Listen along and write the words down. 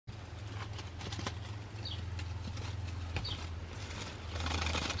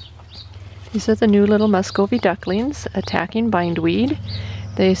These are the new little Muscovy ducklings attacking bindweed.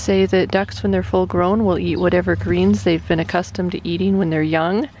 They say that ducks, when they're full grown, will eat whatever greens they've been accustomed to eating when they're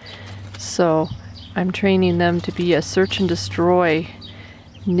young. So I'm training them to be a search and destroy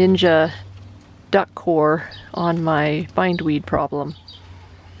ninja duck corps on my bindweed problem.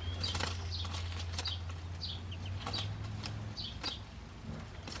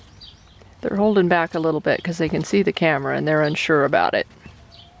 They're holding back a little bit because they can see the camera and they're unsure about it.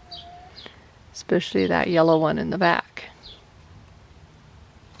 Especially that yellow one in the back.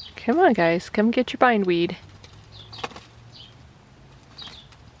 Come on guys, come get your bindweed.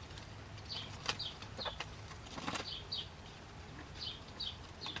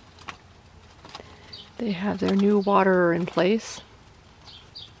 They have their new waterer in place.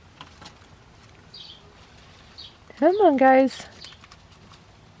 Come on guys.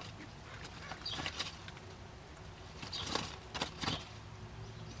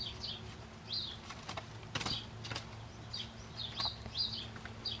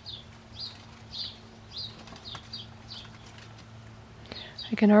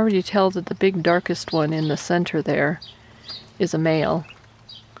 I can already tell that the big darkest one in the center there is a male.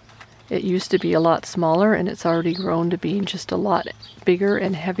 It used to be a lot smaller and it's already grown to being just a lot bigger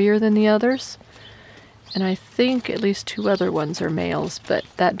and heavier than the others. And I think at least 2 other ones are males, but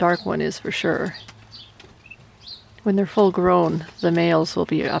that dark one is for sure. When they're full grown, the males will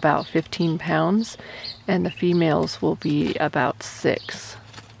be about 15 pounds and the females will be about 6.